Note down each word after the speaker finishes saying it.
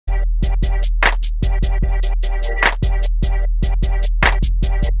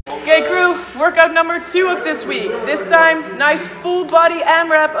Workout number 2 of this week. This time, nice full body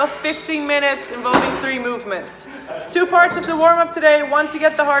AMRAP of 15 minutes involving 3 movements. 2 parts of the warm-up today, one to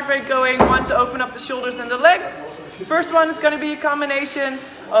get the heart rate going, one to open up the shoulders and the legs. The first one is going to be a combination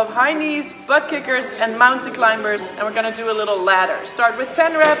of high knees, butt kickers and mountain climbers, and we're going to do a little ladder. Start with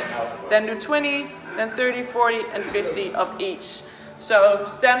 10 reps, then do 20, then 30, 40 and 50 of each. So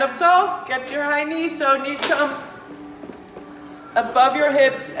stand up tall, get your high knees so knees come above your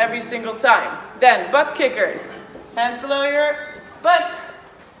hips every single time. Then butt kickers, hands below your butt,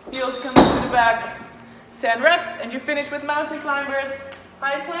 heels come to the back, 10 reps, and you finish with mountain climbers,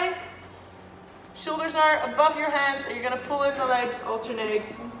 high plank, shoulders are above your hands, and you're going to pull in the legs, alternate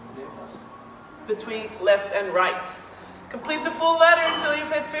between left and right. Complete the full ladder until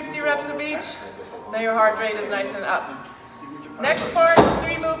you've hit 50 reps of each, then your heart rate is nice and up. Next part,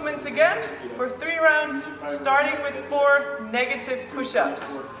 3 movements again for 3 rounds, starting with 4 negative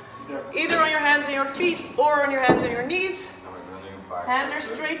push-ups. Either on your hands and your feet or on your hands and your knees. Hands are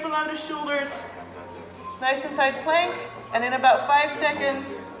straight below the shoulders. Nice and tight plank. And in about 5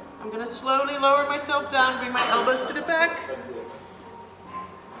 seconds, I'm going to slowly lower myself down, bring my elbows to the back,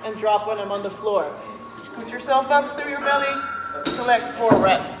 and drop when I'm on the floor. Scoot yourself up through your belly, collect 4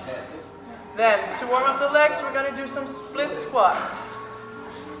 reps. Then, to warm up the legs, we're going to do some split squats.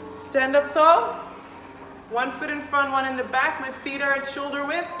 Stand up tall, 1 foot in front, 1 in the back, my feet are at shoulder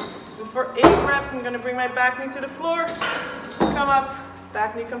width. And for 8 reps, I'm going to bring my back knee to the floor, come up,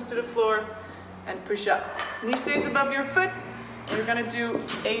 back knee comes to the floor, and push up. Knee stays above your foot, and you're going to do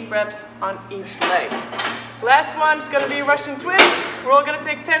 8 reps on each leg. Last one is going to be Russian twist. We're all going to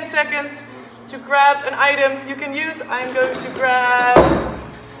take 10 seconds to grab an item you can use. I'm going to grab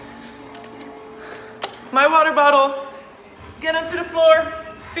my water bottle, get onto the floor,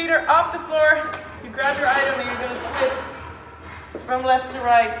 feet are off the floor, you grab your item and you're going to twist from left to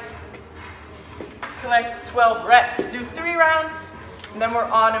right. Collect 12 reps. Do 3 rounds and then we're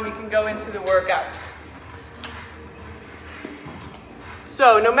on and we can go into the workout.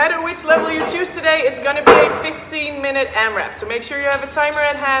 So no matter which level you choose today, it's going to be a 15-minute AMRAP. So make sure you have a timer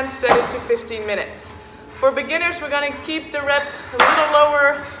at hand, set it to 15 minutes. For beginners, we're going to keep the reps a little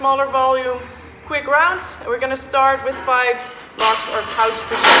lower, smaller volume, quick rounds, and we're going to start with 5 blocks or couch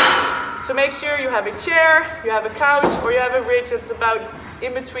push-ups. So make sure you have a chair, you have a couch, or you have a ridge that's about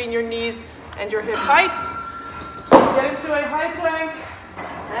in between your knees and your hip height. Get into a high plank,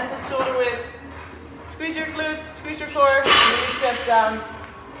 hands at shoulder width. Squeeze your glutes, squeeze your core, move your chest down,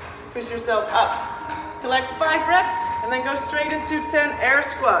 push yourself up. Collect 5 reps, and then go straight into 10 air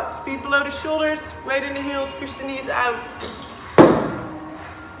squats. Feet below the shoulders, weight in the heels, push the knees out.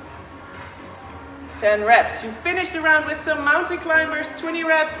 10 reps. You finish the round with some mountain climbers, 20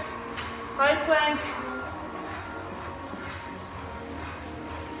 reps, high plank,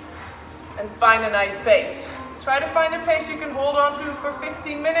 and find a nice pace. Try to find a pace you can hold on to for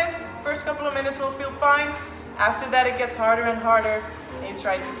 15 minutes. First couple of minutes will feel fine. After that it gets harder and harder, and you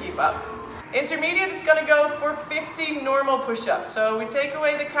try to keep up. Intermediate is going to go for 15 normal push-ups. So we take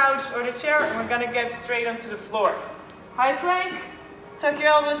away the couch or the chair and we're going to get straight onto the floor. High plank, tuck your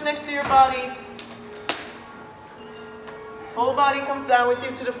elbows next to your body. Whole body comes down with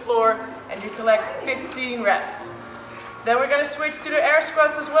you to the floor and you collect 15 reps. Then we're going to switch to the air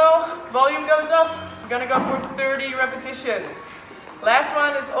squats as well. Volume goes up. We're going to go for 30 repetitions. Last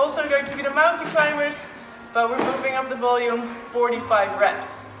one is also going to be the mountain climbers, but we're moving up the volume, 45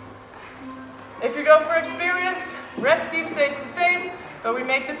 reps. If you go for experience, rep scheme stays the same, but we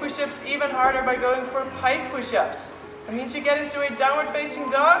make the push-ups even harder by going for pike push-ups. That means you get into a downward facing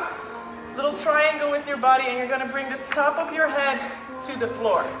dog, little triangle with your body, and you're going to bring the top of your head to the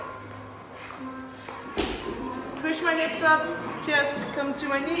floor. Push my hips up, chest, come to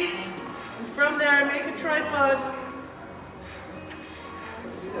my knees, and from there I make a tripod.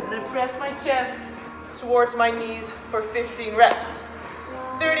 And I press my chest towards my knees for 15 reps.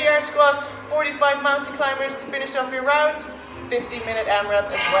 30 air squats, 45 mountain climbers to finish off your round, 15-minute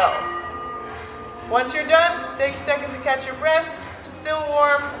AMRAP as well. Once you're done, take a second to catch your breath, still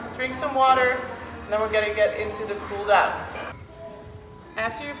warm, drink some water, and then we're going to get into the cool down.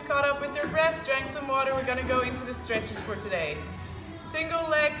 After you've caught up with your breath, drank some water, we're going to go into the stretches for today. Single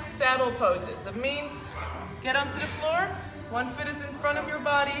leg saddle poses. That means get onto the floor, one foot is in front of your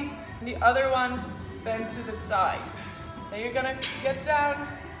body, and the other one is bent to the side. Then you're going to get down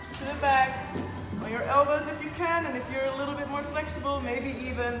to the back on your elbows if you can, and if you're a little bit more flexible, maybe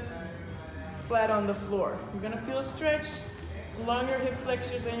even flat on the floor. You're going to feel a stretch along your hip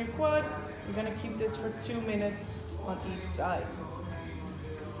flexors and your quad. You're going to keep this for 2 minutes on each side.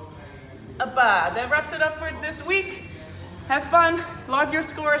 That wraps it up for this week. Have fun, log your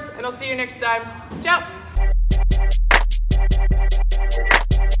scores, and I'll see you next time. Ciao!